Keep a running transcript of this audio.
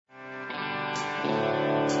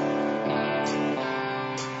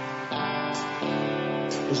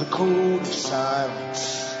There's a code of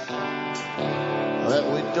silence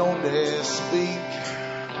that we don't dare speak.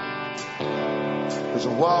 There's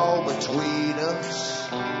a wall between us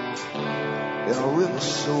and a river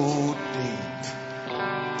so deep.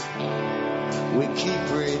 We keep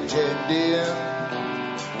pretending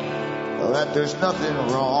that there's nothing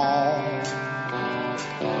wrong.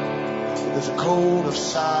 There's a code of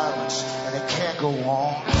silence and it can't go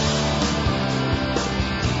on.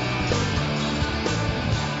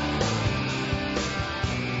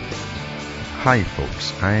 Hi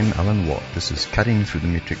folks, I'm Alan Watt. This is Cutting Through the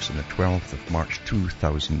Matrix on the 12th of March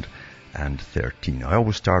 2013. I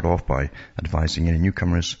always start off by advising any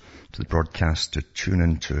newcomers to the broadcast to tune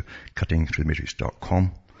in to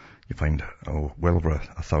cuttingthroughthematrix.com. You find well over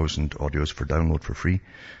 1,000 audios for download for free,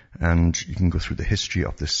 and you can go through the history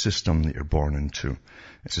of the system that you're born into.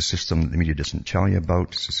 It's a system that the media doesn't tell you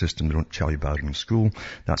about. It's a system they don't tell you about in school.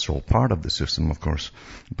 That's all part of the system, of course.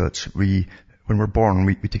 But when we're born,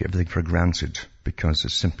 we take everything for granted because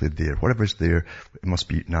it's simply there. Whatever's there, it must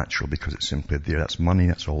be natural because it's simply there. That's money,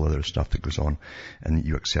 that's all other stuff that goes on, and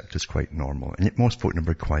you accept it's quite normal. And yet most folk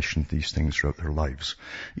never question these things throughout their lives,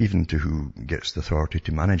 even to who gets the authority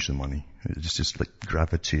to manage the money. It's just like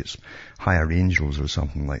gravity, it's higher angels or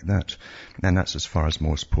something like that. And that's as far as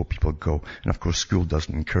most poor people go. And of course, school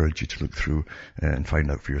doesn't encourage you to look through and find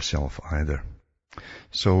out for yourself either.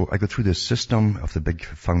 So I go through this system of the big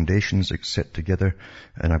foundations that set together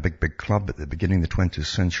in a big club at the beginning of the 20th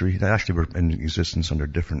century. They actually were in existence under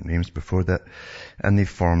different names before that. And they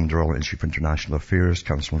formed the Royal Institute for International Affairs,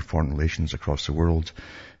 Council on Foreign Relations across the world.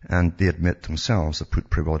 And they admit themselves that put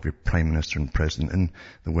pretty well every prime minister and president in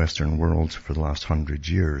the Western world for the last 100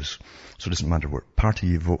 years. So it doesn't matter what party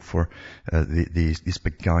you vote for. These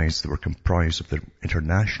big guys that were comprised of the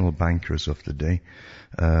international bankers of the day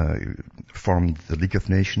formed the League of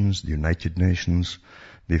Nations, the United Nations.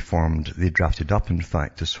 They drafted up, in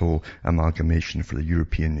fact, this whole amalgamation for the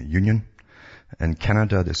European Union. In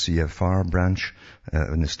Canada, the CFR branch,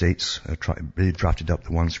 in the States, they drafted up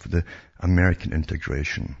the ones for the American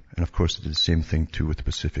integration. And of course, they did the same thing too with the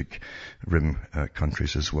Pacific Rim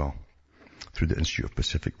countries as well, through the Institute of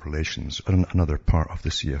Pacific Relations, another part of the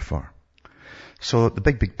CFR. So the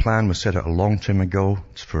big plan was set out a long time ago.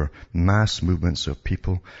 It's for mass movements of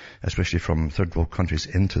people, especially from third world countries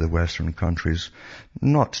into the Western countries,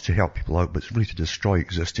 not to help people out, but really to destroy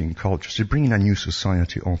existing cultures, to bring in a new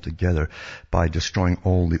society altogether by destroying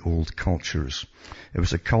all the old cultures. It was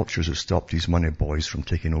the cultures that stopped these money boys from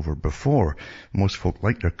taking over before. Most folk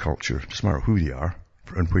like their culture. It doesn't matter who they are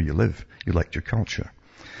and where you live. You like your culture.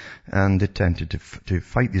 And they tended to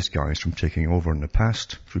fight these guys from taking over in the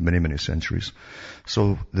past through many centuries.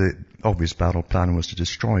 So the obvious battle plan was to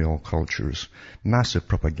destroy all cultures, massive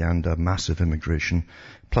propaganda, massive immigration,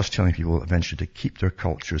 plus telling people eventually to keep their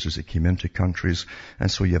cultures as they came into countries.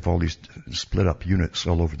 And so you have all these split up units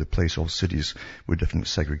all over the place, all cities with different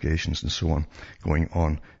segregations and so on going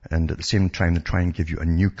on. And at the same time, they try and give you a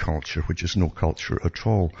new culture, which is no culture at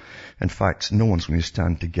all. In fact, no one's going to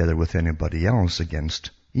stand together with anybody else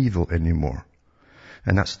against evil anymore.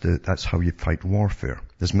 And that's how you fight warfare.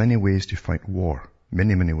 There's many ways to fight war.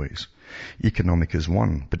 Many ways. Economic is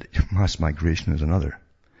one, but mass migration is another.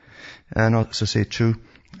 And as I say too,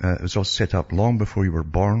 it was all set up long before you were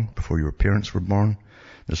born, before your parents were born.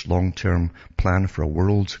 This long-term plan for a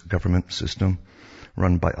world government system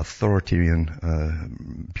run by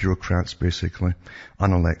authoritarian bureaucrats, basically,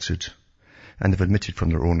 unelected. And they've admitted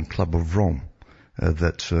from their own Club of Rome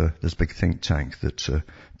that this big think tank, that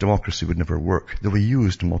democracy would never work. They will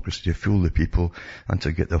use democracy to fool the people and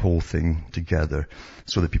to get the whole thing together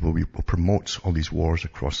so that people will promote all these wars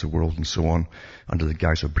across the world and so on under the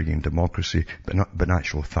guise of bringing democracy, but in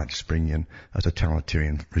actual fact just bringing in a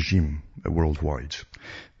totalitarian regime worldwide.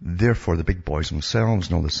 Therefore, the big boys themselves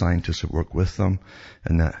and all the scientists that work with them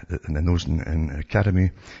and those in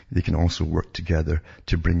academy, they can also work together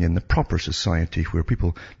to bring in the proper society where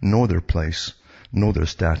people know their place, know their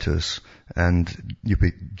status, and you'll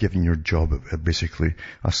be given your job, basically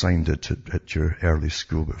assigned it at your early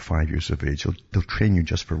school, about 5 years of age. They'll train you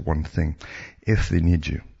just for one thing, if they need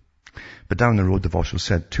you. But down the road, they've also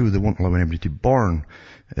said too, they won't allow anybody to be born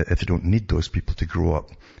if they don't need those people to grow up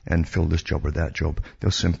and fill this job or that job.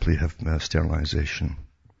 They'll simply have sterilization.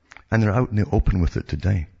 And they're out in the open with it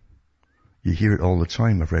today. You hear it all the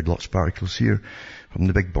time. I've read lots of articles here from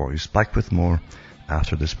the big boys. Back with more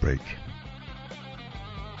after this break.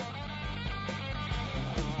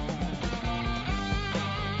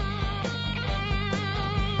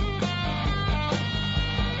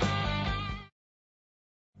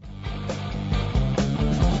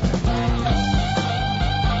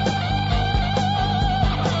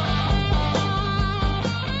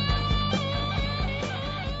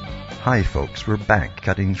 Hi folks, we're back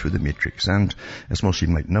cutting through the matrix, and as most of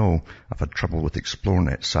you might know, I've had trouble with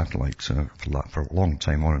Xplornet satellites for a long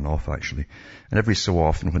time, on and off actually. And every so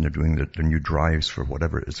often when they're doing their new drives for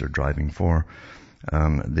whatever it is they're driving for,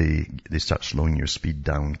 they start slowing your speed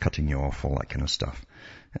down, cutting you off, all that kind of stuff.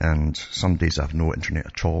 And some days I have no internet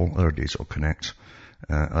at all, other days it'll connect,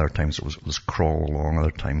 other times it'll just crawl along, other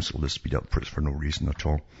times it'll just speed up for no reason at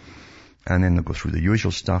all. And then they'll go through the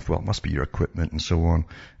usual stuff. Well, it must be your equipment and so on,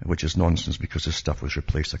 which is nonsense because this stuff was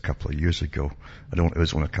replaced a couple of years ago. It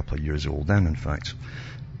was only a couple of years old then, in fact.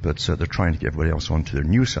 But they're trying to get everybody else onto their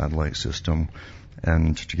new satellite system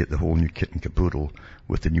and to get the whole new kit and caboodle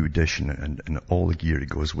with the new dish and all the gear that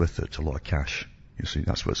goes with it, a lot of cash. You see,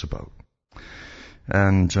 that's what it's about.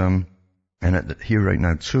 And here right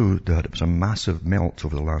now too, there was a massive melt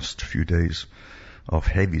over the last few days of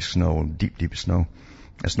heavy snow, deep snow.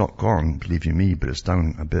 It's not gone, believe you me, but it's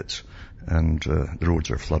down a bit, and the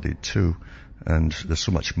roads are flooded too. And there's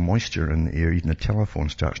so much moisture in the air, even the telephone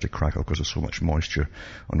starts to crackle because there's so much moisture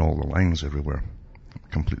on all the lines everywhere.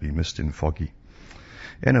 Completely misty and foggy.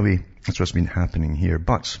 Anyway, that's what's been happening here.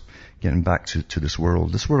 But getting back to this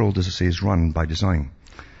world, as I say, is run by design.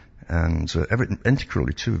 And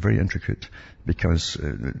integrally too, very intricate, because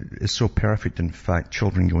it's so perfect. In fact,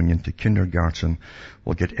 children going into kindergarten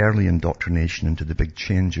will get early indoctrination into the big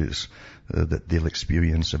changes that they'll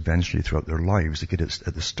experience eventually throughout their lives. They get it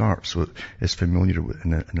at the start, so it's familiar with,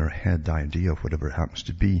 in their head, the idea of whatever it happens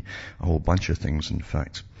to be, a whole bunch of things, in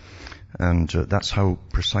fact. And that's how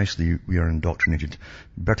precisely we are indoctrinated.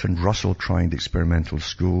 Bertrand Russell tried experimental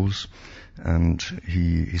schools, and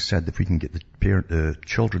he said that if we can get the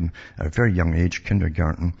children at a very young age,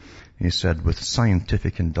 kindergarten, he said with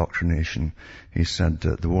scientific indoctrination, he said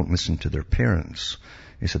they won't listen to their parents.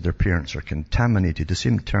 He said their parents are contaminated, the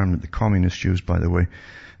same term that the communists used, by the way.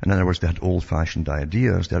 In other words, they had old-fashioned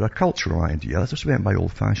ideas. They had a cultural idea. That's what I meant by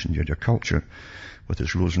old-fashioned. You had your culture with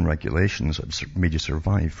its rules and regulations that made you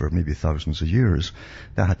survive for maybe thousands of years.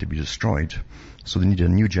 That had to be destroyed. So they needed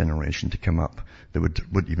a new generation to come up that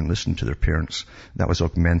would even listen to their parents. That was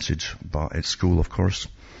augmented at school, of course.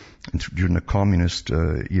 And during the communist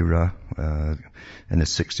era, in the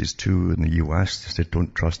 60s too, in the US, they said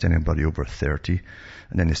don't trust anybody over 30.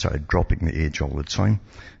 And then they started dropping the age all the time.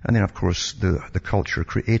 And then, of course, the culture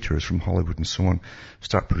creators from Hollywood and so on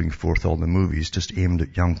start putting forth all the movies just aimed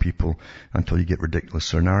at young people until you get ridiculous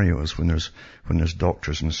scenarios when there's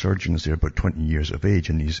doctors and surgeons there about 20 years of age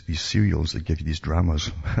in these serials that give you these dramas,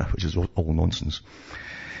 which is all nonsense.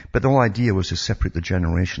 But the whole idea was to separate the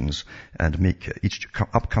generations and make each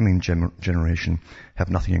upcoming generation have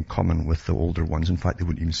nothing in common with the older ones. In fact, they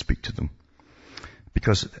wouldn't even speak to them.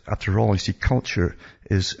 Because after all, you see, culture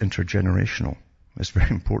is intergenerational. It's very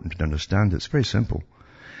important to understand it. It's very simple.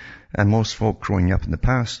 And most folk growing up in the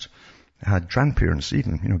past had grandparents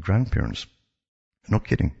even, grandparents. No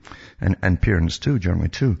kidding. And parents too, generally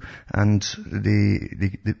too. And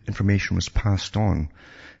the information was passed on.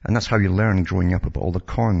 And that's how you learn growing up about all the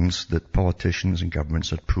cons that politicians and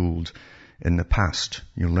governments had pulled in the past.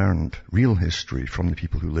 You learned real history from the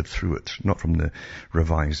people who lived through it, not from the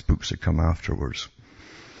revised books that come afterwards.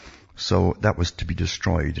 So that was to be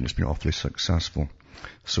destroyed, and it's been awfully successful.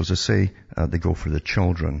 So as I say, they go for the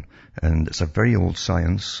children, and it's a very old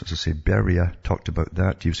science. As I say, Beria talked about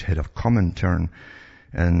that. He was head of Comintern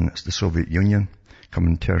in the Soviet Union.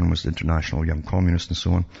 Comintern was the International Young Communist and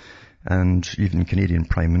so on. And even Canadian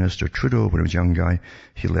Prime Minister Trudeau, when he was a young guy,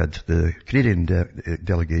 he led the Canadian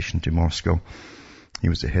delegation to Moscow. He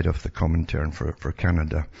was the head of the Comintern for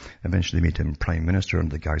Canada. Eventually made him Prime Minister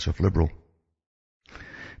under the guise of Liberal.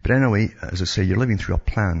 But anyway, as I say, you're living through a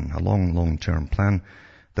plan, a long-term plan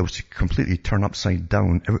that was to completely turn upside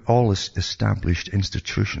down all established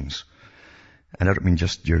institutions. And I don't mean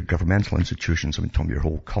just your governmental institutions, I'm talking about your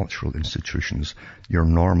whole cultural institutions, your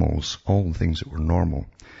normals, all the things that were normal.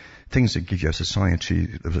 Things that give you a society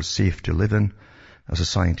that was safe to live in, a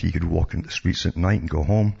society you could walk into the streets at night and go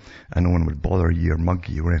home, and no one would bother you or mug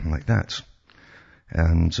you or anything like that.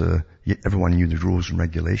 And everyone knew the rules and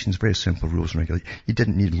regulations, very simple rules and regulations. You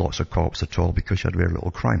didn't need lots of cops at all because you had very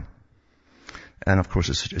little crime. And of course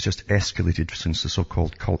it's just escalated since the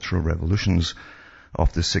so-called cultural revolutions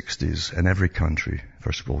of the 60s in every country,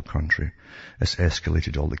 first world country. It's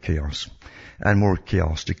escalated all the chaos. And more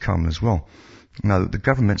chaos to come as well. Now, the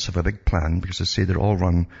governments have a big plan because they say they're all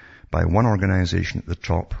run by one organization at the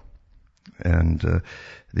top, and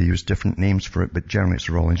they use different names for it, but generally it's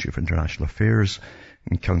the Royal Institute for International Affairs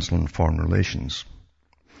and Council on Foreign Relations.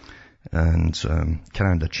 And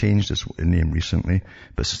Canada changed its name recently,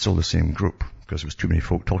 but it's still the same group because there was too many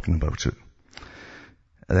folk talking about it.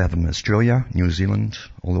 They have them in Australia, New Zealand,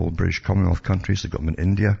 all the old British Commonwealth countries. They've got them in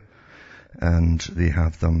India. And they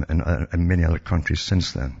have them in many other countries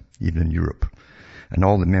since then, even in Europe. And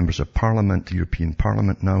all the members of Parliament, the European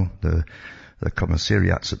Parliament now, the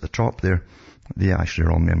commissariats at the top there, they actually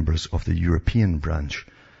are all members of the European branch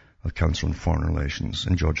of Council on Foreign Relations.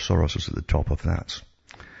 And George Soros is at the top of that.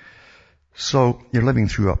 So you're living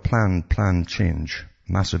through a planned change,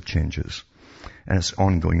 massive changes. And it's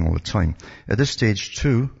ongoing all the time. At this stage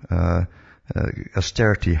too,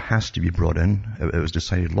 austerity has to be brought in. It was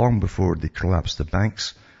decided long before they collapsed the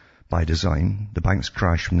banks by design. The banks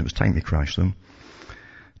crashed when it was time to crash them,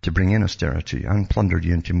 to bring in austerity and plundered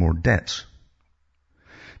you into more debt.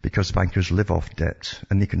 Because bankers live off debt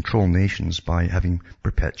and they control nations by having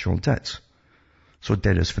perpetual debt. So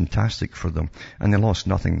debt is fantastic for them. And they lost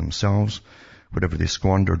nothing themselves. Whatever they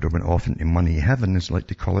squandered or went off into money heaven, as I like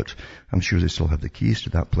to call it. I'm sure they still have the keys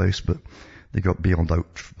to that place, but they got bailed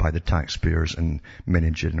out by the taxpayers, and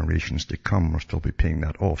many generations to come will still be paying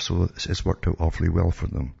that off. So it's worked out awfully well for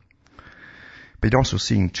them. But you're also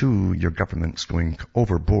seeing too your governments going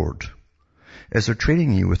overboard as they're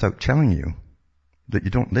training you without telling you that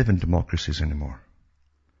you don't live in democracies anymore.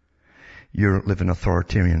 You live in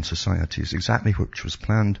authoritarian societies, exactly which was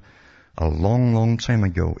planned a long, long time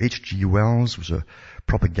ago. H.G. Wells was a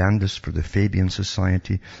propagandist for the Fabian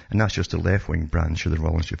Society, and that's just a left-wing branch of the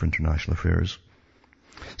Royal Institute for International Affairs.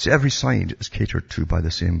 So every side is catered to by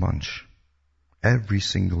the same bunch. Every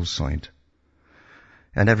single side.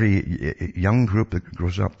 And every young group that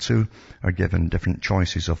grows up too are given different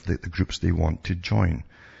choices of the groups they want to join.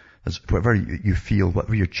 Whatever you feel,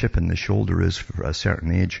 whatever your chip in the shoulder is for a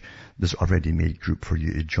certain age, there's already made group for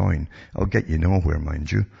you to join. It'll get you nowhere,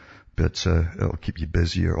 mind you, but it'll keep you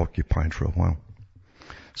busy or occupied for a while.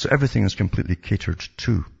 So everything is completely catered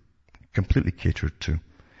to. Completely catered to.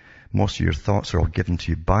 Most of your thoughts are all given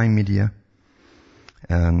to you by media.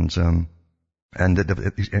 And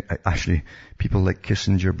actually, people like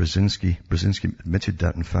Kissinger, Brzezinski admitted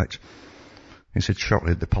that, in fact. He said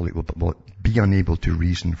shortly the public will be unable to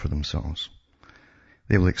reason for themselves.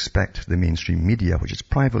 They will expect the mainstream media, which is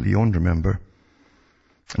privately owned, remember,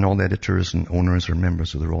 and all the editors and owners are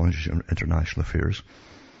members of the Royal Institute of International Affairs.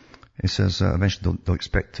 He says eventually they'll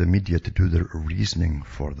expect the media to do their reasoning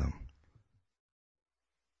for them.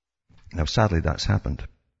 Now sadly that's happened.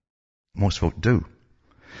 Most folk do.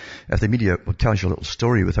 If the media will tell you a little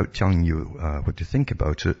story without telling you what to think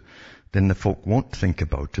about it, then the folk won't think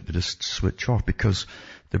about it. They just switch off because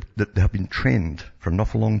they have been trained for an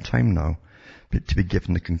awful long time now to be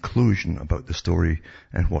given the conclusion about the story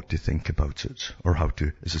and what to think about it, or how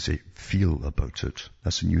to, as I say, feel about it.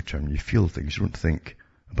 That's a new term. You feel things, you don't think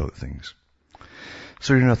about things.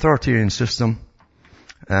 So you're in an authoritarian system,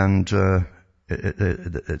 and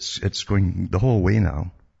it's going the whole way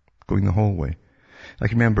now, going the whole way. I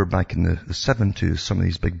can remember back in the 70s, some of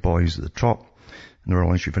these big boys at the top in the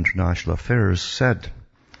Royal Institute of International Affairs said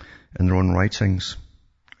in their own writings,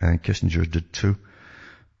 and Kissinger did too,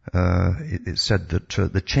 it said that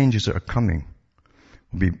the changes that are coming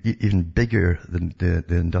will be even bigger than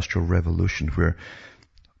the Industrial Revolution, where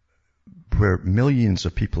millions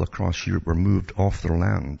of people across Europe were moved off their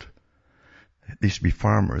land. They used to be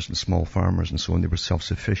farmers and small farmers and so on. They were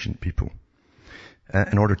self-sufficient people.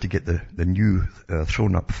 In order to get the new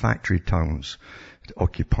thrown up factory towns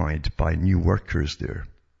occupied by new workers there.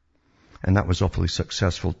 And that was awfully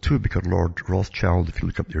successful too, because Lord Rothschild, if you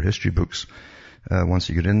look up your history books, once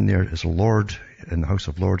you get in there as a lord in the House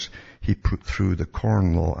of Lords, he put through the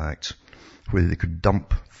Corn Law Act, where they could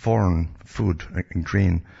dump foreign food and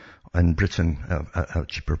grain in Britain at a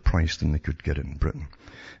cheaper price than they could get it in Britain.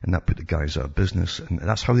 And that put the guys out of business. And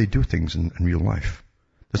that's how they do things in real life.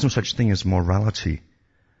 There's no such thing as morality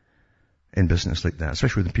in business like that,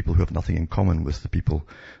 especially with the people who have nothing in common with the people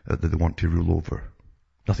that they want to rule over.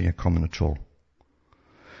 Nothing in common at all.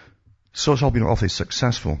 So it's all been awfully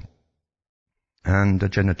successful. And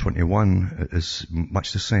Agenda 21 is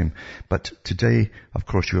much the same. But today, of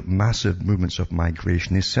course, you have massive movements of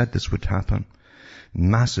migration. They said this would happen.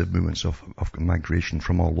 Massive movements of migration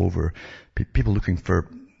from all over. People looking for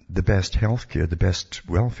the best healthcare, the best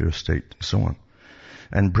welfare state, and so on.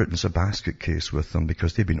 And Britain's a basket case with them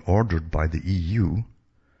because they've been ordered by the EU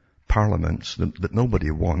Parliament that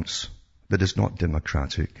nobody wants, that is not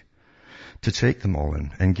democratic, to take them all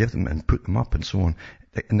in and give them and put them up and so on.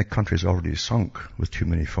 And the country's already sunk with too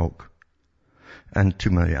many folk and too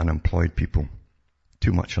many unemployed people.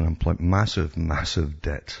 Too much unemployment. Massive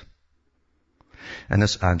debt. And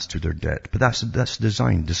this adds to their debt. But that's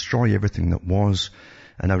designed. Destroy everything that was.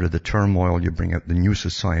 And out of the turmoil, you bring out the new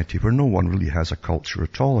society where no one really has a culture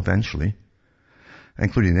at all eventually.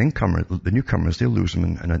 including the newcomers. They'll lose them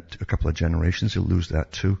in a couple of generations. They'll lose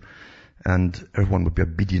that too. And everyone would be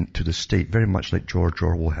obedient to the state, very much like George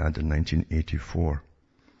Orwell had in 1984.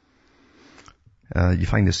 You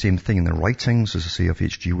find the same thing in the writings, as I say, of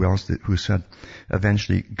H.G. Wells, who said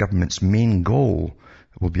eventually government's main goal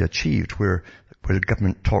will be achieved where the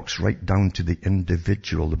government talks right down to the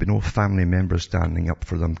individual. There'll be no family members standing up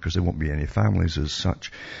for them because there won't be any families as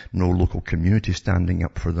such. No local community standing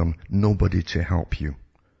up for them. Nobody to help you.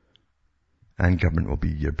 And government will be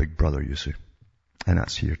your big brother, you see. And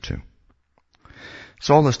that's here too.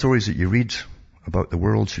 So all the stories that you read about the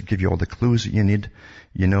world should give you all the clues that you need.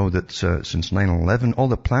 You know that since 9/11, all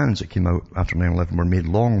the plans that came out after 9/11 were made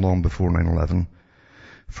long, long before 9/11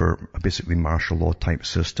 for basically martial law type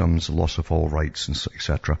systems, loss of all rights, and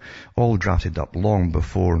etc. All drafted up long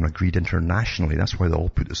before and agreed internationally. That's why they all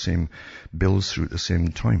put the same bills through at the same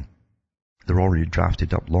time. They're already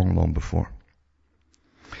drafted up long, long before.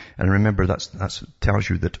 And remember, that tells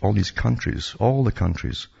you that all these countries, all the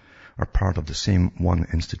countries, are part of the same one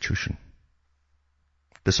institution.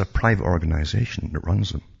 There's a private organization that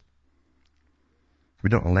runs them. We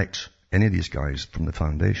don't elect any of these guys from the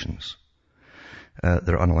foundations.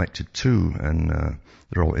 They're unelected too, and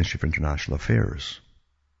they're all Institute for International Affairs.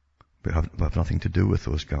 We have nothing to do with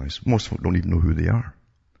those guys. Most folk don't even know who they are,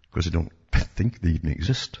 because they don't think they even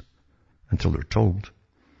exist until they're told.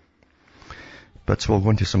 But we'll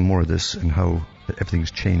go into some more of this and how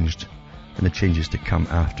everything's changed and the changes to come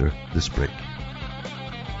after this break.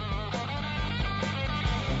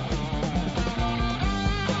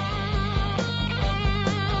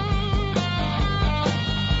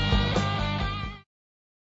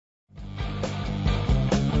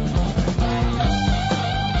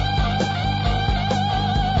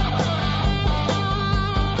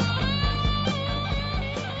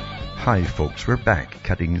 Hi folks, we're back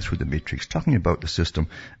cutting through the matrix, talking about the system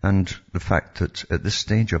and the fact that at this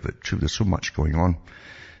stage of it, too, there's so much going on.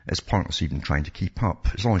 It's pointless even trying to keep up.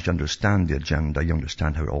 As long as you understand the agenda, you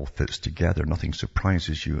understand how it all fits together, nothing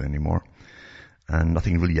surprises you anymore. And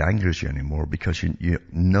nothing really angers you anymore because you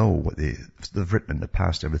know what they've written in the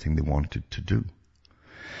past, everything they wanted to do.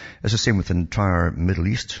 It's the same with the entire Middle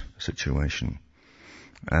East situation.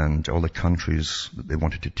 And all the countries that they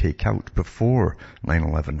wanted to take out before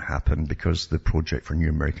 9/11 happened, because the Project for New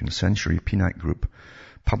American Century, PNAC Group,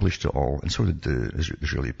 published it all, and so did the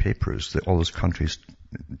Israeli papers, that all those countries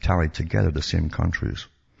tallied together, the same countries.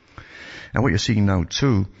 And what you're seeing now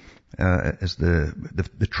too, is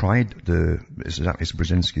the tried, exactly as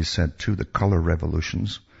Brzezinski said too, the color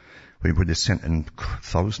revolutions, where they sent in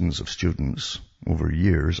thousands of students over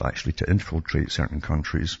years actually to infiltrate certain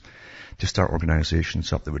countries, to start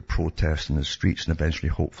organizations up that would protest in the streets and eventually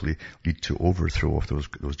hopefully lead to overthrow of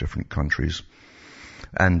those different countries.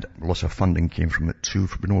 And lots of funding came from it too,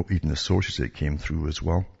 we know even the sources that it came through as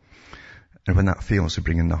well. And when that fails, they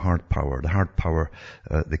bring in the hard power. The hard power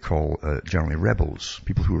they call generally rebels,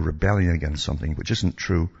 people who are rebelling against something, which isn't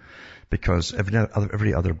true, because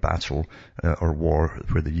every other battle or war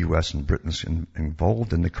where the US and Britain's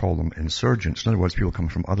involved in, they call them insurgents. In other words, people come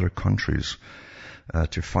from other countries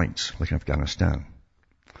to fight, like in Afghanistan.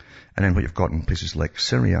 And then what you've got in places like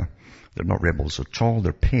Syria, they're not rebels at all.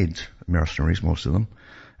 They're paid mercenaries, most of them,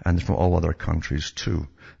 and they're from all other countries too.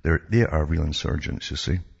 They are real insurgents, you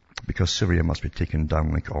see, because Syria must be taken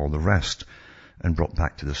down like all the rest and brought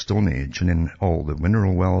back to the Stone Age, and then all the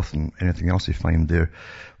mineral wealth and anything else they find there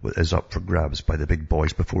is up for grabs by the big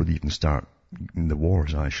boys before they even start the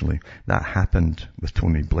wars, actually. That happened with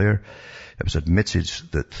Tony Blair. It was admitted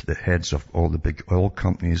that the heads of all the big oil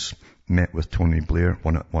companies met with Tony Blair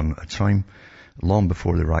one at a time, long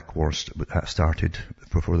before the Iraq war started,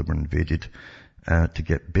 before they were invaded, to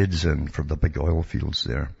get bids in for the big oil fields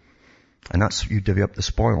there. And that's, you divvy up the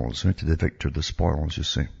spoils, to the victor the spoils, you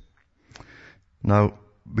see. Now,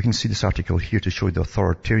 we can see this article here to show the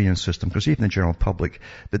authoritarian system, because even the general public,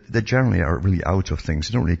 they generally are really out of things.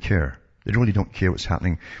 They don't really care. They really don't care what's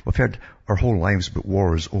happening. We've heard our whole lives about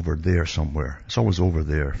wars over there somewhere. It's always over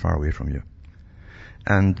there, far away from you.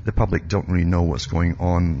 And the public don't really know what's going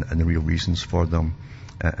on and the real reasons for them,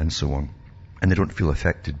 and so on. And they don't feel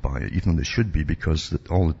affected by it, even though they should be, because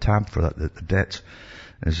all the tab for that, the debt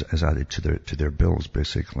is added to their bills,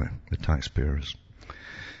 basically, the taxpayers.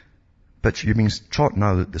 But you're being taught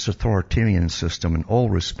now that this authoritarian system in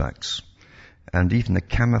all respects, and even the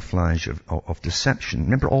camouflage of deception.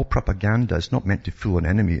 Remember, all propaganda is not meant to fool an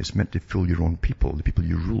enemy, it's meant to fool your own people, the people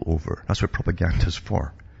you rule over. That's what propaganda is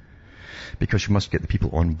for. Because you must get the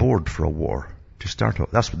people on board for a war to start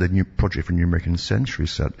off. That's what the new Project for New American Century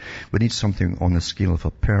said. We need something on the scale of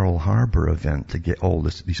a Pearl Harbor event to get all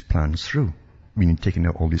these plans through. meaning taking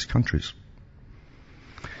out all these countries.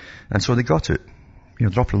 And so they got it. They're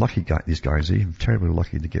awfully lucky, these guys, terribly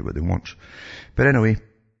lucky to get what they want. But anyway,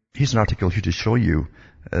 here's an article here to show you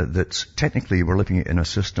that technically we're living in a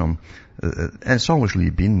system, and it's always really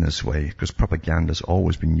been this way, because propaganda's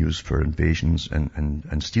always been used for invasions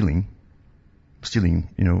and stealing,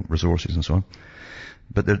 resources and so on.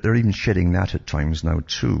 But they're even shedding that at times now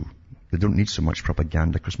too. They don't need so much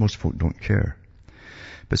propaganda because most folk don't care.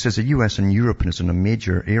 But it says the US and Europe is on a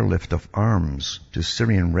major airlift of arms to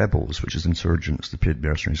Syrian rebels, which is insurgents, the paid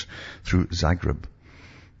mercenaries, through Zagreb.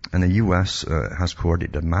 And the US has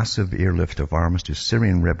coordinated a massive airlift of arms to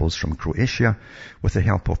Syrian rebels from Croatia with the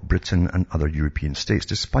help of Britain and other European states,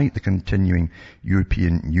 despite the continuing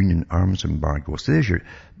European Union arms embargo. So there's your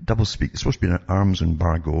doublespeak. It's supposed to be an arms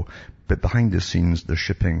embargo, but behind the scenes they're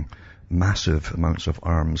shipping massive amounts of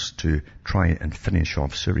arms to try and finish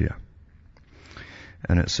off Syria.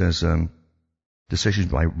 And it says, decisions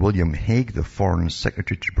by William Hague, the Foreign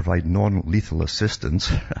Secretary, to provide non-lethal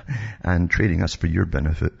assistance and trading, that's for your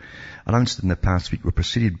benefit, announced in the past week were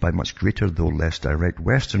preceded by much greater, though less direct,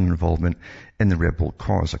 Western involvement in the rebel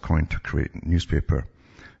cause, according to a Croatian newspaper.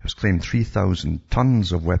 It was claimed 3,000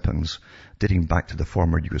 tons of weapons dating back to the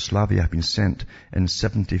former Yugoslavia have been sent in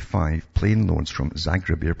 75 plane loads from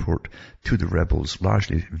Zagreb airport to the rebels,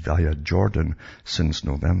 largely via Jordan, since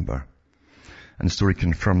November. And the story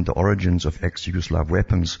confirmed the origins of ex-Yugoslav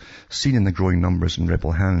weapons seen in the growing numbers in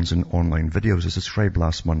rebel hands in online videos as described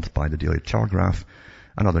last month by the Daily Telegraph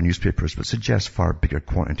and other newspapers, but suggests far bigger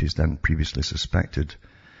quantities than previously suspected.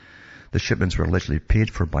 The shipments were allegedly paid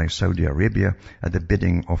for by Saudi Arabia at the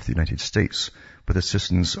bidding of the United States, with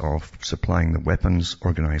assistance of supplying the weapons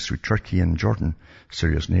organized through Turkey and Jordan,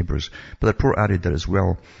 Syria's neighbors. But the report added that as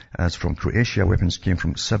well as from Croatia, weapons came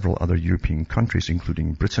from several other European countries,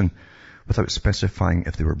 including Britain, without specifying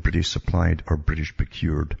if they were British supplied or British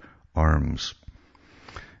procured arms.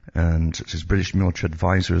 And it says British military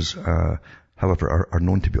advisors, however, are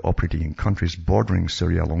known to be operating in countries bordering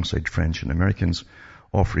Syria alongside French and Americans,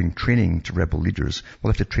 offering training to rebel leaders.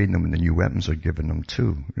 Well, if they train them in the new weapons they're giving them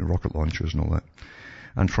too, rocket launchers and all that,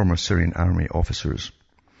 and former Syrian army officers.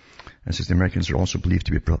 And says the Americans are also believed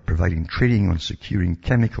to be providing training on securing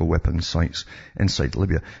chemical weapons sites inside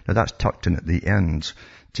Libya. Now that's tucked in at the end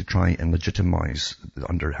to try and legitimize the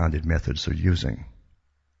underhanded methods they're using.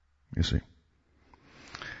 You see.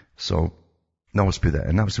 So, now let's put that.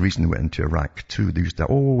 And that was the reason they went into Iraq too. They used that,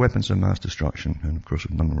 weapons of mass destruction. And of course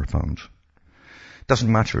none were found.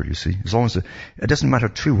 Doesn't matter, you see. As long as it doesn't matter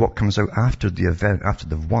too what comes out after the event, after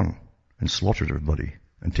they've won and slaughtered everybody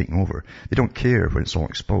and taken over. They don't care when it's all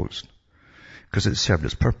exposed. Because it's served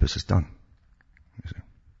its purpose, it's done. You see.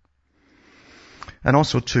 And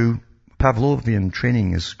also too, Pavlovian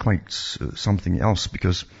training is quite something else,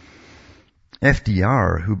 because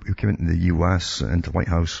FDR, who came into the US, into the White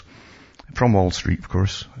House, from Wall Street, of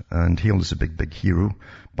course, and hailed as a big, big hero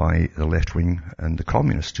by the left wing and the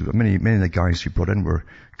communists too. Many of the guys he brought in were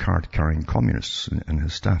card-carrying communists in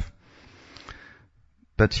his staff.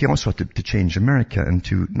 But he also had to change America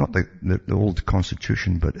into not the old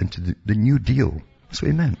Constitution, but into the New Deal. That's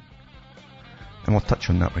what he meant. And we'll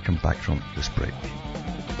touch on that when we come back from this break.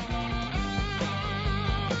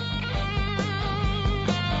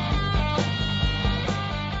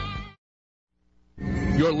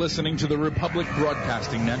 You're listening to the Republic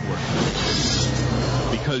Broadcasting Network,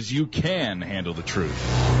 because you can handle the truth.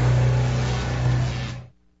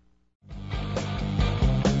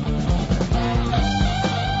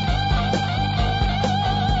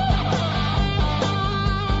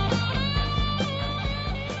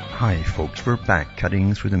 Hi folks, we're back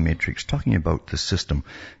cutting through the matrix, talking about the system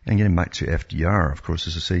and getting back to FDR. Of course,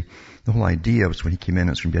 as I say, the whole idea was when he came in,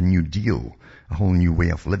 it's going to be a new deal, a whole new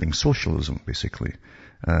way of living, socialism basically,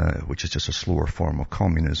 which is just a slower form of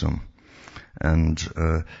communism. And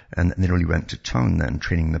they really went to town then,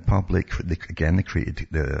 training the public. They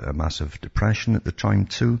created a massive depression at the time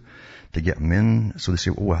too, to get them in. So they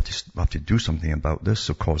say, we have to do something about this.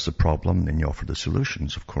 So cause the problem, then you offer the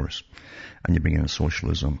solutions, of course. And you bring in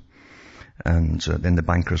socialism. And then the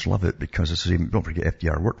bankers love it, because as I say, don't forget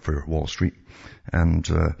FDR worked for Wall Street, and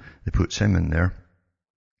they put him in there.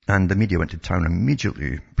 And the media went to town and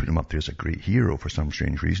immediately put him up there as a great hero for some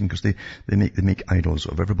strange reason, because they make idols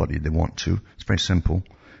of everybody they want to. It's very simple.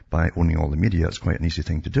 By owning all the media, it's quite an easy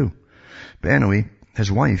thing to do. But anyway,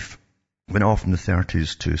 his wife went off in the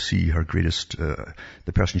 30s to see her greatest, the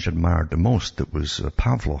person she admired the most, that was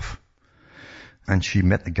Pavlov. And she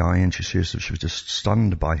met the guy, and she says that she was just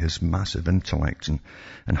stunned by his massive intellect and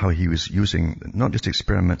how he was using not just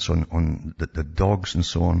experiments on the dogs and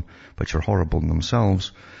so on, which are horrible in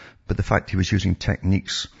themselves, but the fact he was using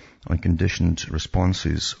techniques on conditioned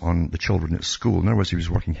responses on the children at school. In other words, he was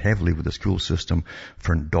working heavily with the school system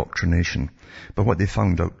for indoctrination. But what they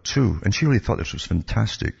found out too, and she really thought this was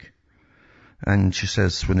fantastic, and she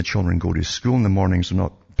says when the children go to school in the mornings, they're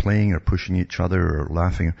not playing or pushing each other or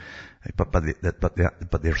laughing,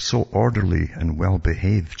 but they're so orderly and well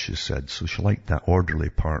behaved, she said. So she liked that orderly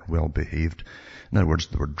part, well behaved. In other words,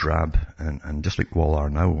 they were drab and just like we all are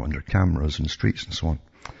now under cameras and streets and so on.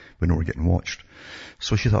 We know we're getting watched.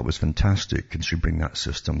 So she thought it was fantastic, and she'd bring that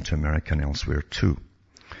system to America and elsewhere too.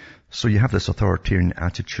 So you have this authoritarian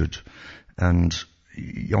attitude, and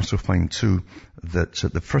you also find too that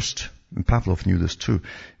the first, and Pavlov knew this too,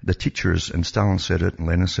 the teachers, and Stalin said it and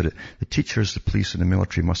Lenin said it, the teachers, the police and the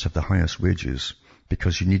military must have the highest wages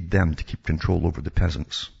because you need them to keep control over the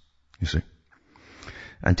peasants, you see.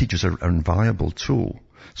 And teachers are an invaluable tool.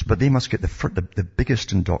 So, but they must get the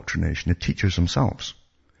biggest indoctrination, the teachers themselves,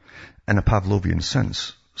 in a Pavlovian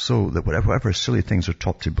sense, so that whatever silly things are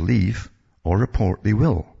taught to believe or report, they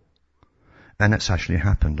will. And it's actually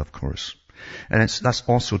happened, of course. And that's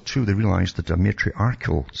also true. They realized that a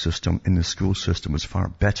matriarchal system in the school system was far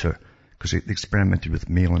better because they experimented with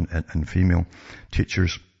male and female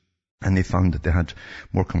teachers, and they found that they had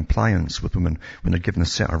more compliance with women. When they're given a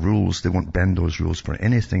set of rules, they won't bend those rules for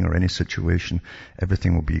anything or any situation.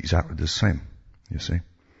 Everything will be exactly the same, you see.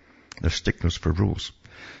 They're sticklers for rules.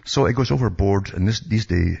 So it goes overboard in these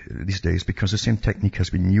days because the same technique has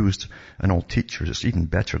been used in all teachers. It's even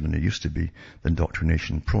better than it used to be, the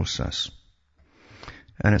indoctrination process.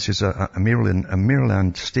 And it says a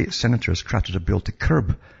Maryland state senator has crafted a bill to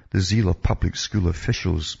curb the zeal of public school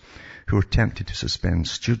officials who are tempted to suspend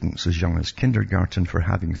students as young as kindergarten for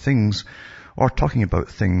having things or talking about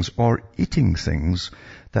things or eating things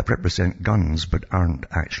that represent guns but aren't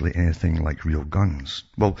actually anything like real guns.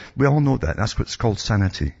 Well, we all know that. That's what's called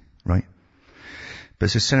sanity, right? But it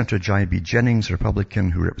says Senator J.B. Jennings, a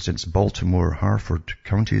Republican who represents Baltimore, Harford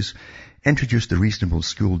counties, introduced the Reasonable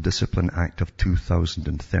School Discipline Act of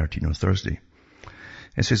 2013 on Thursday.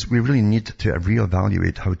 It says, we really need to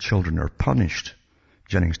reevaluate how children are punished,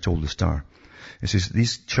 Jennings told the Star. It says,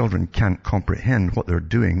 these children can't comprehend what they're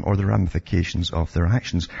doing or the ramifications of their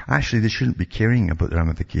actions. Actually, they shouldn't be caring about the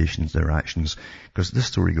ramifications of their actions, because this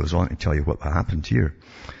story goes on to tell you what happened here.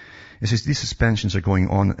 It says, these suspensions are going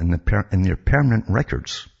on in their permanent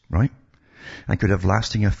records, right? And could have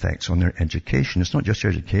lasting effects on their education. It's not just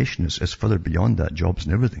their education, it's further beyond that, jobs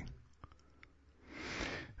and everything.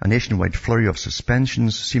 A nationwide flurry of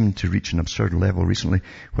suspensions seemed to reach an absurd level recently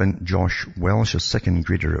when Josh Welsh, a second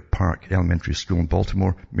grader at Park Elementary School in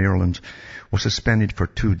Baltimore, Maryland, was suspended for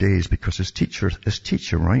 2 days because his teacher,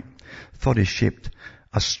 right, thought he shaped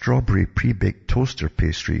a strawberry pre-baked toaster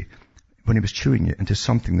pastry when he was chewing it into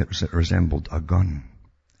something that resembled a gun.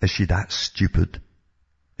 Is she that stupid?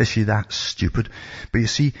 Is she that stupid? But you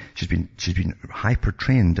see, she's been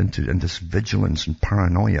hyper-trained into this vigilance and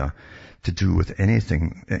paranoia to do with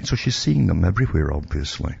anything. So she's seeing them everywhere,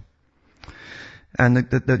 obviously. And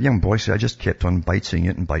the young boy said, I just kept on biting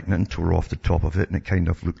it and tore off the top of it, and it kind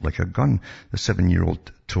of looked like a gun. The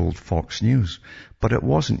 7-year-old told Fox News. But it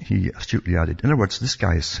wasn't, he astutely added. In other words, this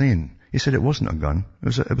guy is saying, he said it wasn't a gun.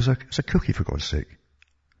 It was a cookie, for God's sake.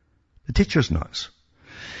 The teacher's nuts.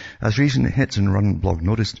 As recent Hits and Run blog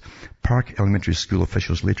noticed, Park Elementary School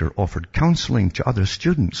officials later offered counseling to other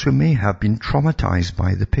students who may have been traumatized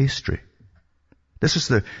by the pastry. This is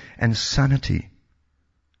the insanity.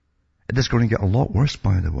 It is going to get a lot worse,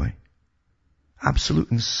 by the way.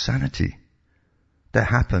 Absolute insanity that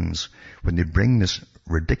happens when they bring this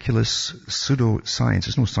ridiculous pseudo-science,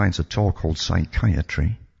 there's no science at all, called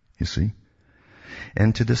psychiatry, you see,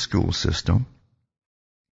 into the school system.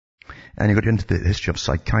 And you got into the history of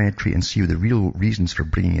psychiatry and see the real reasons for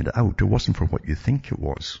bringing it out. It wasn't for what you think it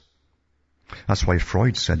was. That's why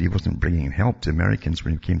Freud said he wasn't bringing help to Americans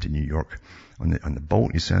when he came to New York on the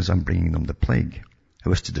boat. He says, I'm bringing them the plague. It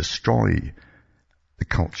was to destroy the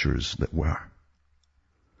cultures that were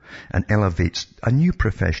and elevate a new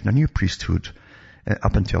profession, a new priesthood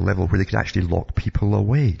up into a level where they could actually lock people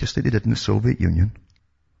away, just like they did in the Soviet Union.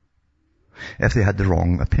 If they had the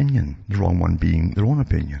wrong opinion, the wrong one being their own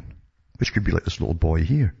opinion, which could be like this little boy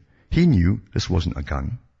here. He knew this wasn't a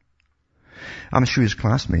gun. I'm sure his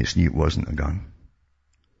classmates knew it wasn't a gun.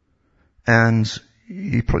 And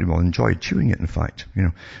he probably well enjoyed chewing it, in fact, you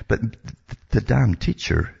know. But the damn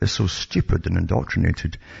teacher is so stupid and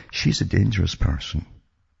indoctrinated. She's a dangerous person.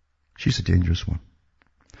 She's a dangerous one.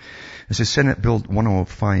 It says Senate Bill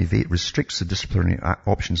 1058 restricts the disciplinary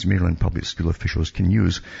options Maryland public school officials can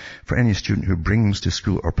use for any student who brings to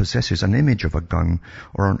school or possesses an image of a gun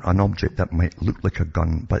or an object that might look like a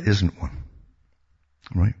gun but isn't one.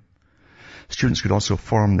 Right? Students could also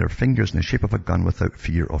form their fingers in the shape of a gun without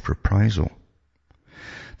fear of reprisal.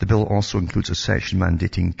 The bill also includes a section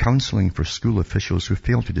mandating counseling for school officials who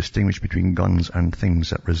fail to distinguish between guns and things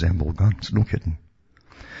that resemble guns. No kidding.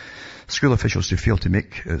 School officials who fail to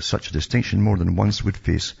make such a distinction more than once would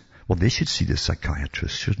face, well, they should see the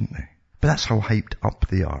psychiatrist, shouldn't they? But that's how hyped up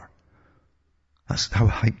they are. That's how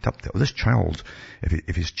hyped up they are. This child,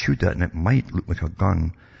 if he's chewed it and it might look like a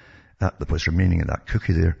gun, that was remaining of that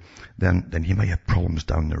cookie there, then he might have problems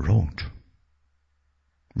down the road.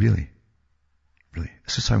 Really.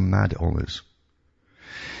 This is how mad it all is.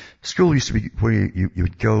 School used to be where you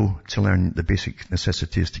would go to learn the basic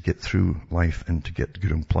necessities to get through life and to get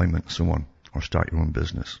good employment and so on, or start your own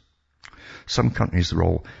business. Some countries are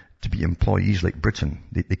all to be employees, like Britain.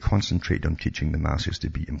 They concentrate on teaching the masses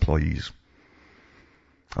to be employees.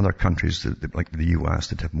 Other countries, like the US,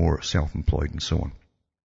 that have more self-employed and so on.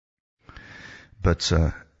 But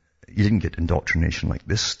you didn't get indoctrination like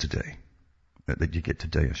this today. That you get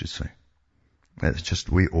today, I should say. It's just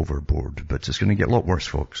way overboard, but it's going to get a lot worse,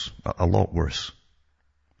 folks. A lot worse.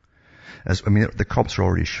 The cops are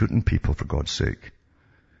already shooting people, for God's sake,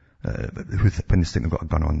 when they think they've got a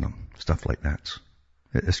gun on them. Stuff like that.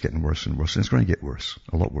 It's getting worse and worse, and it's going to get worse.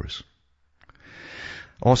 A lot worse.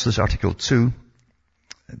 Also, this Article 2,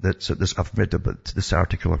 I've read about this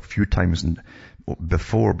article a few times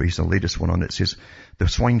before, but it's the latest one on it. It says, the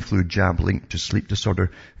swine flu jab linked to sleep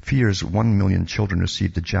disorder, fears 1 million children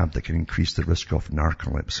received the jab that can increase the risk of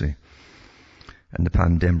narcolepsy. And the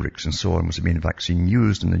pandemics and so on was the main vaccine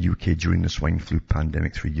used in the UK during the swine flu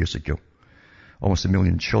pandemic 3 years ago. Almost 1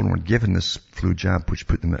 million children were given this flu jab, which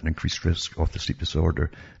put them at an increased risk of the sleep disorder,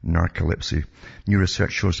 narcolepsy. New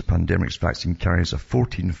research shows the pandemic's vaccine carries a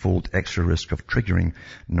 14-fold extra risk of triggering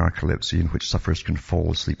narcolepsy, in which sufferers can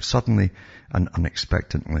fall asleep suddenly and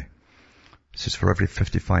unexpectedly. This is for every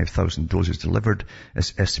 55,000 doses delivered,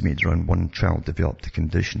 it's estimated around one child developed the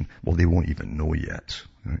condition. Well, they won't even know yet.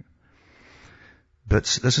 Right?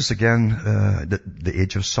 But this is again the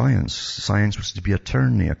age of science. Science was to be a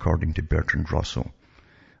tyranny, according to Bertrand Russell.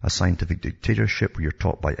 A scientific dictatorship where you're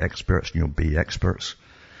taught by experts and you obey experts.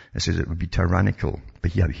 It says it would be tyrannical,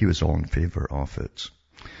 but he was all in favor of it.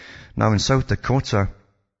 Now in South Dakota,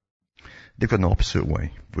 they've gone the opposite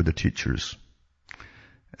way with the teachers.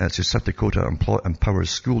 It says South Dakota empowers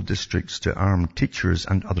school districts to arm teachers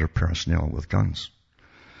and other personnel with guns.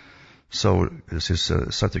 So this is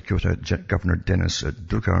South Dakota Governor Dennis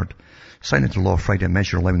Daugaard signed into law Friday a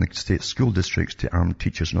measure allowing the state school districts to arm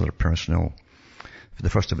teachers and other personnel for the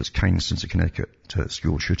first of its kind since the Connecticut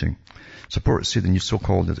school shooting. Supporters say the new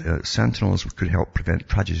so-called sentinels could help prevent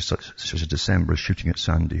tragedies such as December's shooting at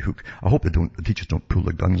Sandy Hook. I hope the teachers don't pull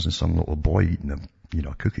their guns on some little boy eating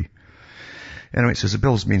a cookie. Anyway, it says the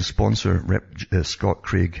bill's main sponsor, Scott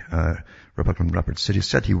Craig, Republican Rapid City,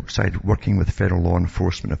 said he started working with federal law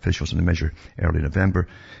enforcement officials on the measure early November,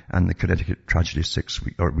 and the Connecticut tragedy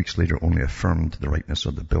weeks later only affirmed the rightness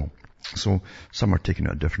of the bill. So some are taking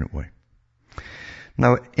it a different way.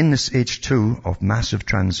 Now, in this age too of massive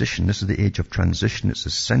transition, this is the age of transition. It's the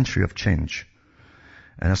century of change.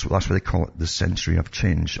 And that's why they call it the century of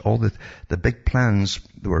change. All the big plans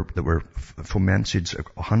that were fomented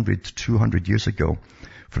 100 to 200 years ago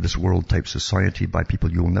for this world-type society by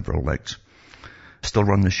people you'll never elect still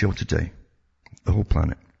run the show today. The whole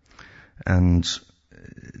planet. And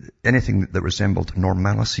anything that resembled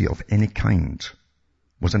normalcy of any kind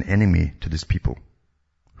was an enemy to these people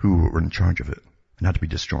who were in charge of it and had to be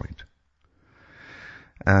destroyed.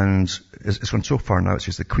 And it's gone so far now, it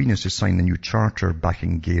says the Queen has just signed the new charter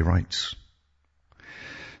backing gay rights.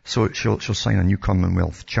 So she'll sign a new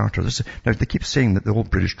Commonwealth charter. Now, they keep saying that the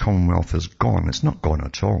old British Commonwealth is gone. It's not gone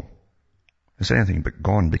at all. It's anything but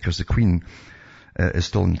gone, because the Queen is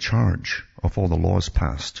still in charge of all the laws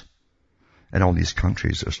passed in all these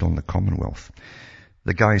countries that are still in the Commonwealth.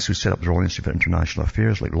 The guys who set up the Royal Institute for International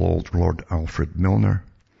Affairs, like Lord Alfred Milner,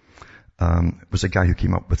 was a guy who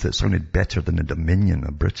came up with it. Sounded better than the Dominion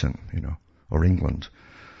of Britain, or England.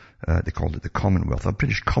 They called it the Commonwealth. A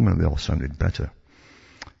British Commonwealth sounded better.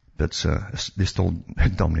 But they still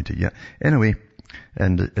dominate it yet. Anyway,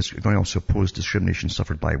 and it's going to also oppose discrimination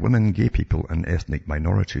suffered by women, gay people, and ethnic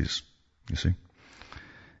minorities. You see?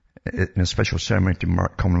 In a special ceremony to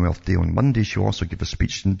mark Commonwealth Day on Monday, she will also give a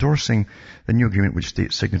speech endorsing the new agreement which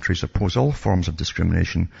state signatories oppose all forms of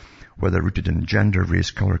discrimination, whether rooted in gender,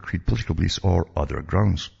 race, colour, creed, political beliefs, or other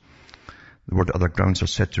grounds. The word other grounds are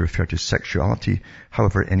said to refer to sexuality.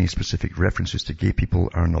 However, any specific references to gay people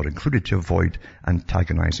are not included to avoid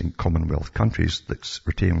antagonizing Commonwealth countries that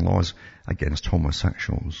retain laws against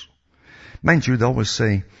homosexuals. Mind you, they always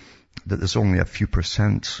say that there's only a few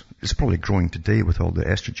percent. It's probably growing today with all the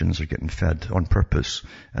estrogens are getting fed on purpose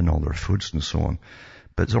in all their foods and so on.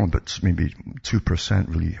 But it's only about maybe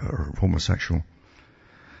 2% really are homosexual.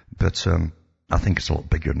 But I think it's a lot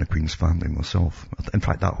bigger than the Queen's family myself. In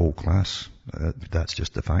fact, that whole class, that's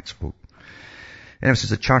just the facts, folk. Anyway, it says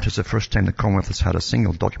the Charter is the first time the Commonwealth has had a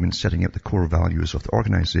single document setting out the core values of the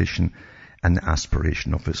organisation and the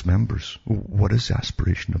aspiration of its members. What is the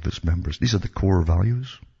aspiration of its members? These are the core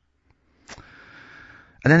values.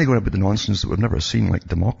 And then they go about the nonsense that we've never seen, like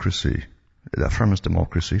democracy. It affirms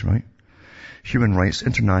democracy, right? Human rights,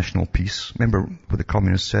 international peace. Remember what the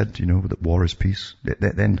communists said, that war is peace?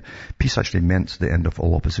 Then peace actually meant the end of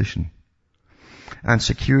all opposition. And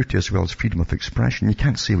security as well as freedom of expression. You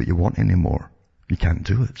can't say what you want anymore. You can't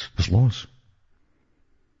do it. There's laws.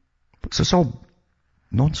 So it's all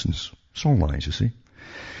nonsense. It's all lies, you see.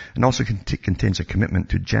 And also contains a commitment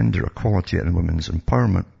to gender equality and women's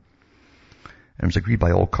empowerment. And it was agreed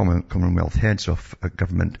by all Commonwealth heads of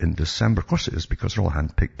government in December. Of course it is, because they're all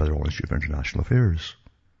handpicked by the Royal Institute of International Affairs.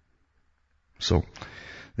 So,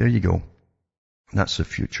 there you go. That's the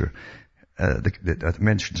future. I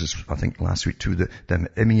mentioned this, I think, last week too, the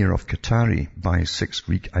Emir of Qatari buys 6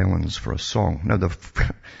 Greek islands for a song. Now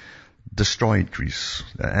they've destroyed Greece,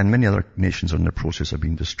 and many other nations are in the process of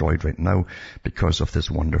being destroyed right now because of this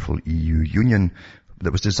wonderful EU union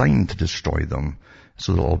that was designed to destroy them.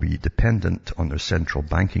 So they'll all be dependent on their central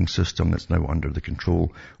banking system that's now under the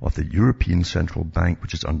control of the European Central Bank,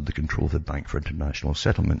 which is under the control of the Bank for International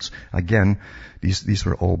Settlements. Again, these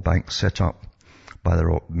were all banks set up by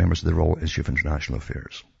the members of the Royal Institute of International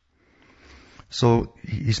Affairs. So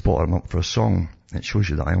he's brought them up for a song. It shows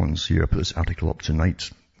you the islands here. I put this article up tonight,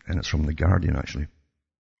 and it's from The Guardian, actually.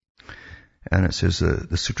 And it says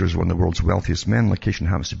the suitor is one of the world's wealthiest men. Location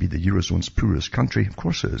happens to be the Eurozone's poorest country. Of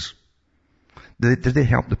course it is. Did they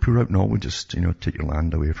help the poor out? No, we just, take your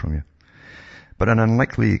land away from you. But an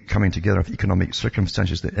unlikely coming together of economic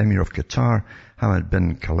circumstances, the Emir of Qatar, Hamad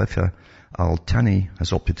bin Khalifa Al Thani,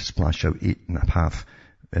 has opted to splash out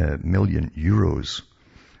 €8.5 million,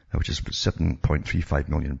 which is about £7.35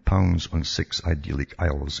 million on 6 idyllic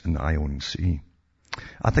isles in the Ionian Sea.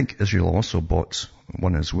 I think Israel also bought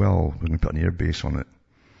one as well. We're going to put an air base on it.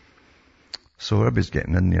 So everybody's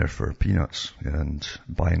getting in there for peanuts and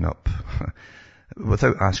buying up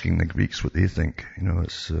without asking the Greeks what they think.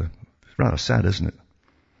 It's rather sad, isn't it?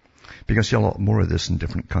 Because you see a lot more of this in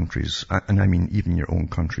different countries, and I mean even your own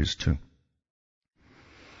countries too.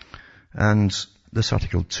 And this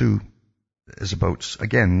article too is about,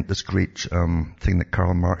 again, this great thing that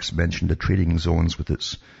Karl Marx mentioned, the trading zones with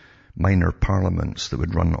its minor parliaments that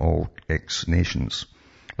would run all ex-nations,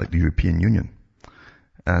 like the European Union.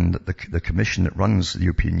 And the commission that runs the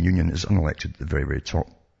European Union is unelected at the very, very top.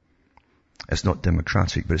 It's not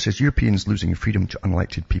democratic, but it says Europeans losing freedom to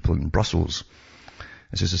unelected people in Brussels.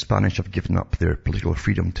 It says the Spanish have given up their political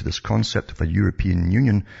freedom to this concept of a European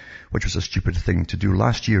Union, which was a stupid thing to do.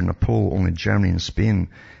 Last year in a poll, only Germany and Spain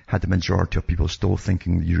had the majority of people still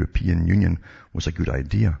thinking the European Union was a good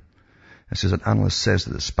idea. It says an analyst says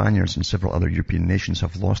that the Spaniards and several other European nations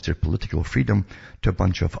have lost their political freedom to a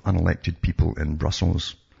bunch of unelected people in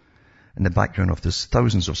Brussels. In the background of this,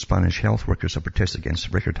 thousands of Spanish health workers have protested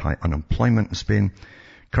against record high unemployment in Spain,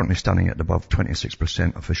 currently standing at above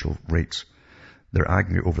 26% official rates. They're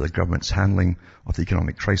angry over the government's handling of the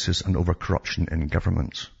economic crisis and over corruption in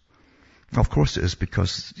government. Now, of course it is,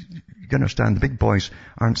 because you can understand the big boys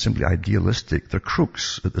aren't simply idealistic, they're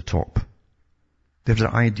crooks at the top. They have an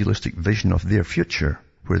idealistic vision of their future,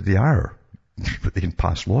 where they are, but they can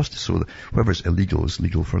pass laws so that whoever's illegal is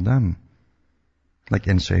legal for them. Like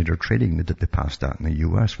insider trading, they passed that in the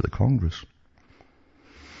US for the Congress.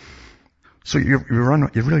 So you're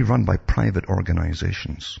really run by private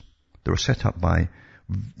organizations. They were set up by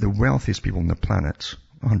the wealthiest people on the planet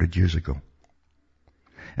 100 years ago.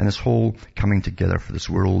 And this whole coming together for this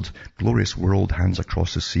world, glorious world, hands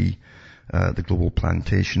across the sea, the global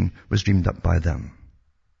plantation, was dreamed up by them.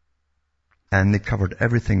 And they covered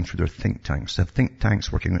everything through their think tanks. They have think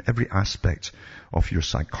tanks working on every aspect of your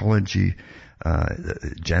psychology,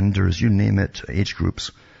 genders, you name it, age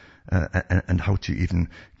groups, and how to even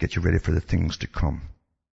get you ready for the things to come.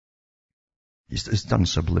 It's done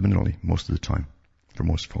subliminally most of the time for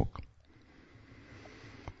most folk.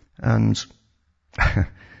 And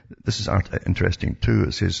this is interesting too.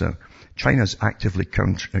 It says China's actively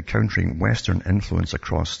countering Western influence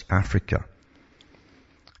across Africa.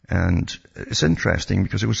 And it's interesting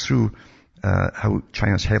because it was through how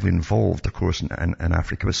China's heavily involved, of course, in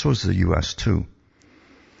Africa, but so is the US too.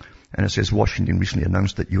 And it says Washington recently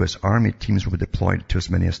announced that US Army teams will be deployed to as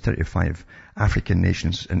many as 35 African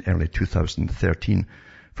nations in early 2013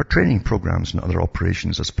 for training programs and other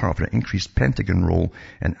operations as part of an increased Pentagon role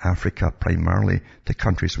in Africa, primarily to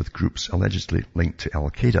countries with groups allegedly linked to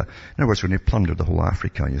Al-Qaeda. In other words, when they plundered the whole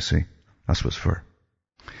Africa, you see. That's what it's for.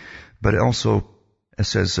 But it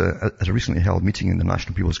says, at a recently held meeting in the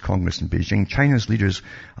National People's Congress in Beijing, China's leaders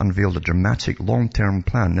unveiled a dramatic long-term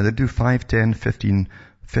plan. Now they do 5, 10, 15,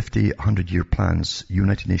 50, 100-year plans.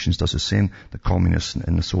 United Nations does the same. The communists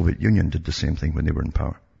in the Soviet Union did the same thing when they were in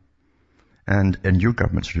power. And your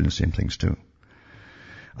governments are doing the same things too.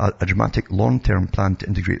 A dramatic long-term plan to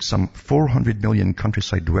integrate some 400 million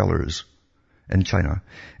countryside dwellers in China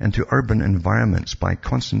into urban environments by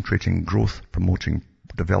concentrating growth, promoting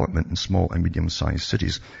development in small and medium-sized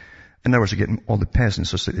cities. In other words, they're getting all the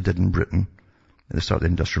peasants, just like they did in Britain at the start of the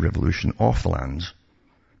Industrial Revolution, off the lands.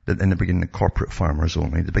 Then they bring in the corporate farmers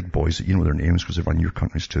only, the big boys, you know their names because they run your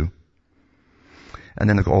countries too. And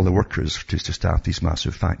then they've got all the workers to staff these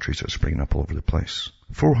massive factories that are springing up all over the place.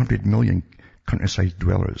 400 million countryside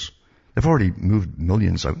dwellers. They've already moved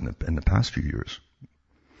millions out in the past few years.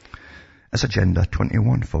 That's Agenda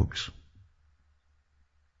 21, folks.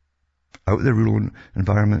 Out of the rural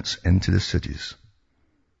environments into the cities.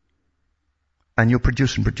 And you'll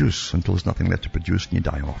produce and produce until there's nothing left to produce and you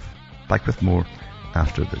die off. Back with more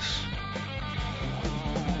after this.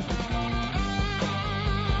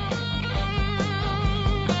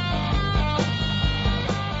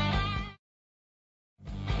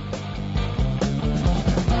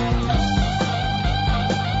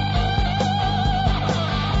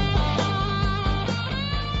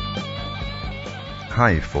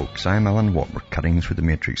 Hi folks, I'm Alan Watt. We're cutting through the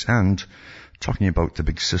matrix and talking about the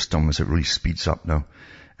big system as it really speeds up now.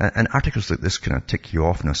 And articles like this kind of tick you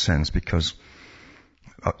off in a sense because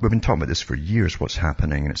we've been talking about this for years, what's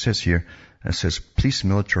happening. And it says here, police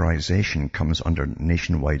militarization comes under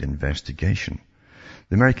nationwide investigation.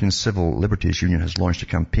 The American Civil Liberties Union has launched a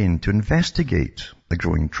campaign to investigate the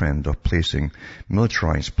growing trend of placing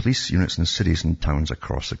militarized police units in cities and towns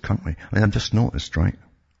across the country. I mean, I've just noticed, right?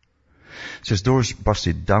 It says doors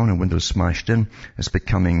busted down and windows smashed in is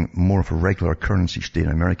becoming more of a regular occurrence each day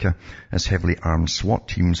in America as heavily armed SWAT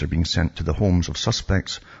teams are being sent to the homes of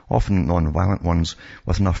suspects, often non-violent ones,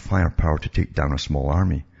 with enough firepower to take down a small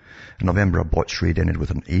army. In November, a botched raid ended with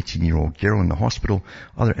an 18-year-old girl in the hospital.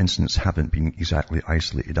 Other incidents haven't been exactly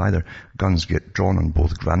isolated either. Guns get drawn on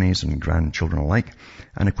both grannies and grandchildren alike,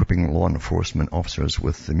 and equipping law enforcement officers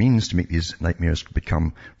with the means to make these nightmares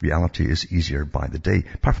become reality is easier by the day.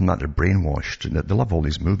 Apart from that, they're brainwashed. They love all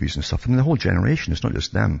these movies and stuff. I mean, the whole generation, it's not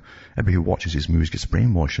just them. Everybody who watches these movies gets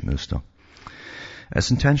brainwashed in this stuff. It's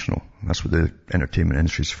intentional. That's what the entertainment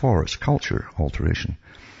industry is for. It's culture alteration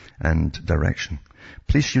and direction.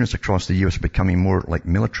 Police units across the US are becoming more like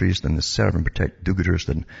militaries than the serve and protect do-gooders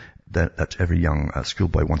that every young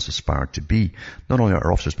schoolboy once aspired to be. Not only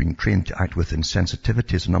are officers being trained to act with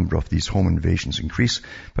insensitivity as the number of these home invasions increase,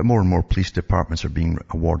 but more and more police departments are being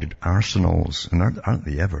awarded arsenals, and aren't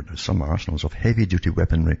they ever? There's some arsenals of heavy-duty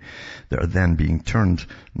weaponry that are then being turned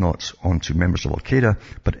not onto members of Al-Qaeda,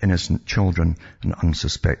 but innocent children and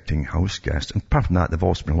unsuspecting house guests. And apart from that, there have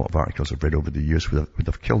also been a lot of articles I've read over the years where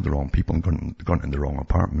they've killed the wrong people and gone in the wrong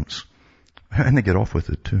apartments. And they get off with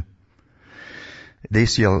it too. The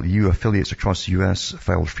ACLU affiliates across the U.S.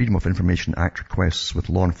 filed Freedom of Information Act requests with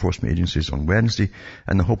law enforcement agencies on Wednesday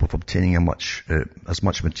in the hope of obtaining as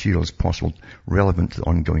much material as possible relevant to the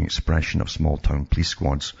ongoing expression of small-town police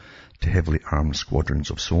squads to heavily armed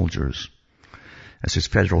squadrons of soldiers. It says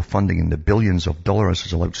federal funding in the billions of dollars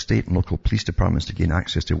has allowed state and local police departments to gain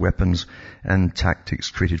access to weapons and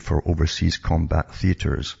tactics created for overseas combat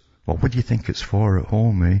theaters. Well, what do you think it's for at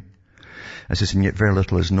home, eh? It says, and yet very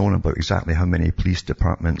little is known about exactly how many police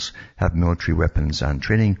departments have military weapons and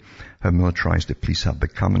training, how militarized the police have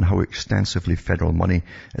become, and how extensively federal money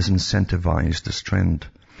has incentivized this trend.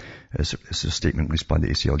 It's a statement released by the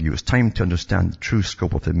ACLU. It's time to understand the true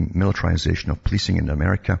scope of the militarization of policing in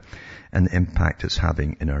America and the impact it's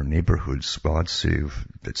having in our neighborhoods. Well, I'd say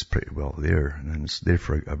it's pretty well there, and it's there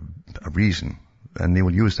for a reason. And they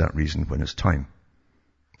will use that reason when it's time.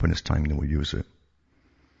 When it's time, they will use it.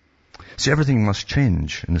 See, everything must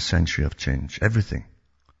change in the century of change. Everything.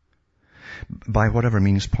 By whatever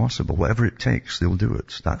means possible, whatever it takes, they will do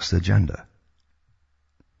it. That's the agenda.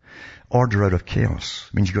 Order out of chaos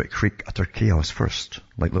means you've got to create utter chaos first,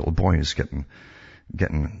 like little boys getting,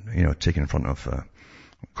 taken in front of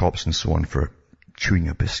cops and so on for chewing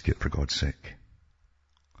a biscuit, for God's sake.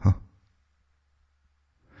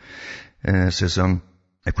 It says,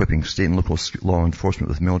 equipping state and local law enforcement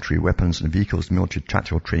with military weapons and vehicles, military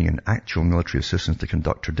tactical training and actual military assistance to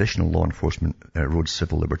conduct traditional law enforcement erodes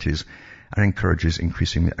civil liberties and encourages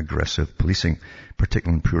increasingly aggressive policing,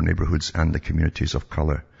 particularly in poor neighborhoods and the communities of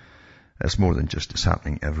color. It's more than just, it's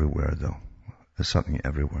happening everywhere though. It's happening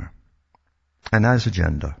everywhere. And as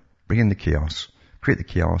agenda, bring in the chaos, create the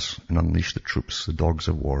chaos and unleash the troops, the dogs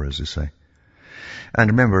of war, as they say.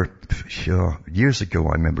 And remember, years ago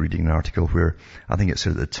I remember reading an article where I think it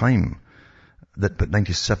said at the time that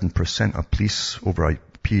 97% of police over a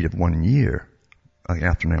period of 1 year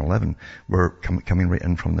after 9/11 were coming right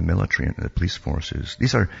in from the military and the police forces.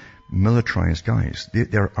 These are militarized guys.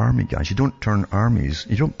 They're army guys. You don't turn armies,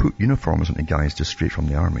 you don't put uniforms on the guys just straight from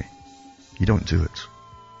the army. You don't do it.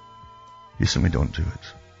 You simply don't do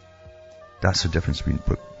it. That's the difference between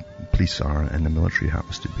what police are and the military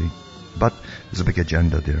happens to be. But there's a big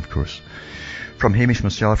agenda there, of course. From Hamish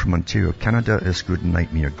Marcella from Ontario, Canada, is good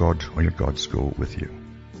night. May your God or your gods go with you.